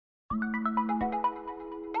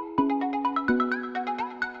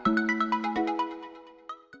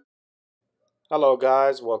Hello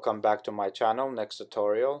guys, welcome back to my channel. Next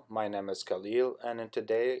tutorial. My name is Khalil, and in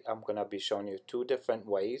today I'm gonna be showing you two different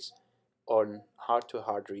ways on how to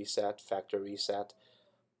hard reset, factory reset,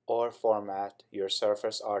 or format your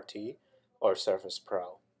Surface RT or Surface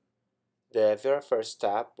Pro. The very first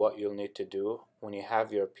step, what you'll need to do when you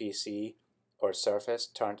have your PC or Surface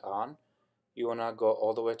turned on, you wanna go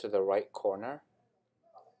all the way to the right corner.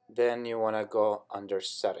 Then you wanna go under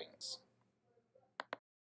Settings.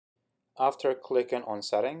 After clicking on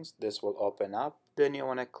settings, this will open up. Then you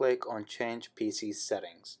want to click on change PC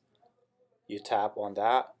settings. You tap on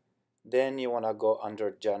that. Then you want to go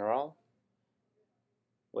under general,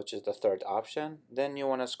 which is the third option. Then you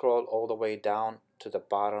want to scroll all the way down to the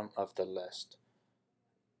bottom of the list.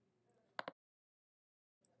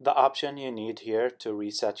 The option you need here to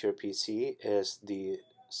reset your PC is the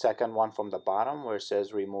second one from the bottom where it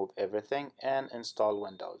says remove everything and install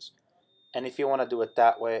Windows. And if you want to do it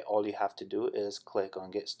that way, all you have to do is click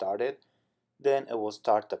on get started. Then it will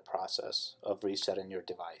start the process of resetting your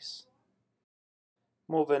device.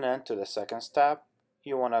 Moving into the second step,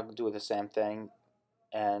 you want to do the same thing,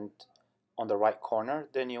 and on the right corner,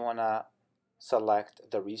 then you want to select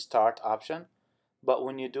the restart option. But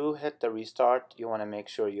when you do hit the restart, you want to make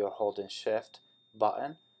sure you're holding shift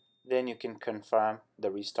button. Then you can confirm the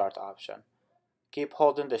restart option. Keep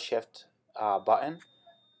holding the shift button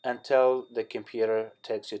until the computer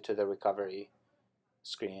takes you to the recovery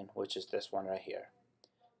screen, which is this one right here.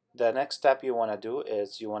 The next step you want to do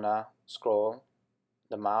is you want to scroll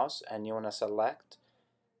the mouse and you want to select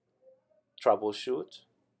troubleshoot.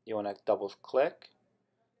 You want to double click.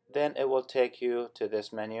 Then it will take you to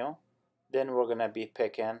this menu. Then we're going to be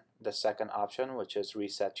picking the second option, which is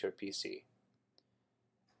reset your PC.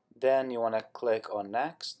 Then you want to click on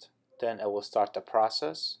next. Then it will start the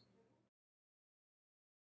process.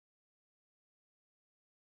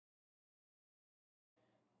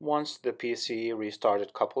 Once the PC restarted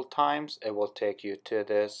a couple times, it will take you to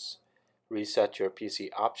this reset your PC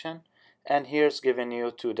option. And here's giving you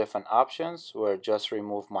two different options where just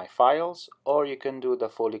remove my files, or you can do the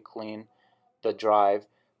fully clean the drive,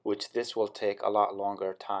 which this will take a lot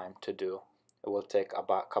longer time to do. It will take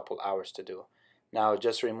about a couple hours to do. Now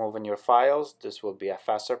just removing your files, this will be a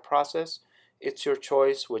faster process. It's your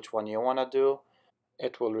choice which one you want to do.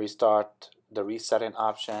 It will restart the resetting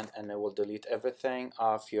option and it will delete everything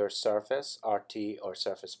off your Surface RT or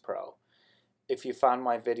Surface Pro. If you found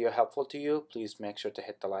my video helpful to you, please make sure to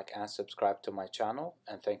hit the like and subscribe to my channel.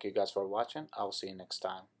 And thank you guys for watching. I'll see you next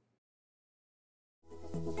time.